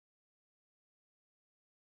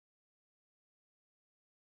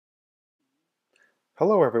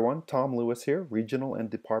Hello everyone, Tom Lewis here, Regional and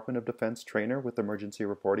Department of Defense Trainer with Emergency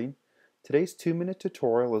Reporting. Today's 2-minute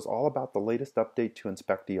tutorial is all about the latest update to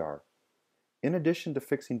InspectER. In addition to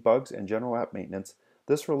fixing bugs and general app maintenance,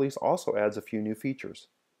 this release also adds a few new features.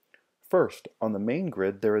 First, on the main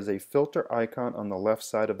grid there is a filter icon on the left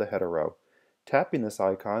side of the header row. Tapping this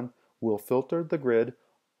icon will filter the grid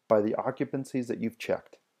by the occupancies that you've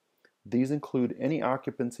checked. These include any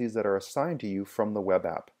occupancies that are assigned to you from the web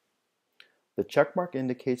app. The checkmark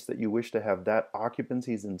indicates that you wish to have that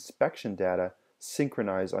occupancy's inspection data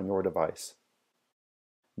synchronized on your device.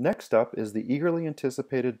 Next up is the eagerly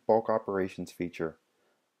anticipated bulk operations feature.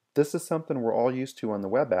 This is something we're all used to on the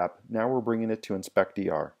web app, now we're bringing it to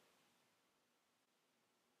InspectER.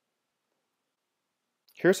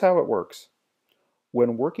 Here's how it works.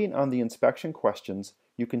 When working on the inspection questions,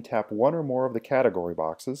 you can tap one or more of the category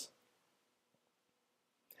boxes,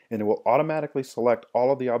 and it will automatically select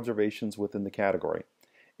all of the observations within the category.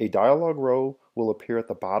 A dialog row will appear at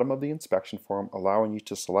the bottom of the inspection form, allowing you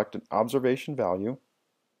to select an observation value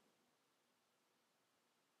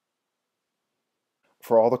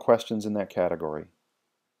for all the questions in that category.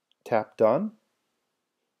 Tap Done,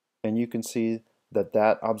 and you can see that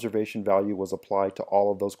that observation value was applied to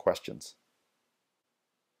all of those questions.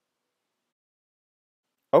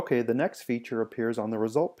 Okay, the next feature appears on the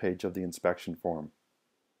result page of the inspection form.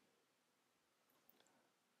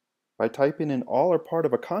 By typing in all or part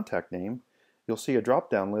of a contact name, you'll see a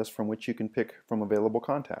drop-down list from which you can pick from available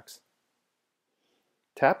contacts.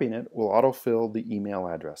 Tapping it will autofill the email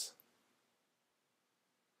address.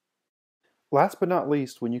 Last but not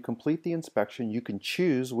least, when you complete the inspection, you can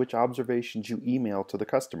choose which observations you email to the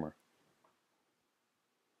customer.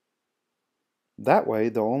 That way,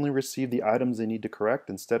 they'll only receive the items they need to correct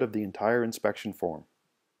instead of the entire inspection form.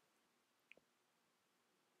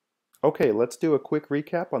 Okay, let's do a quick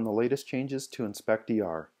recap on the latest changes to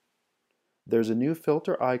InspectER. There's a new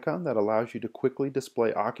filter icon that allows you to quickly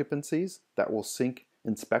display occupancies that will sync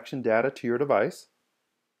inspection data to your device.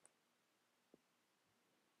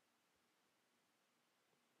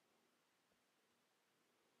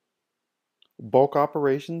 Bulk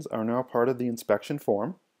operations are now part of the inspection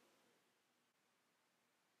form.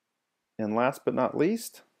 And last but not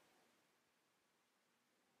least,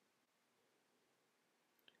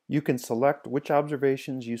 you can select which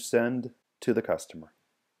observations you send to the customer.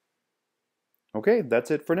 Okay,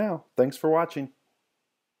 that's it for now. Thanks for watching.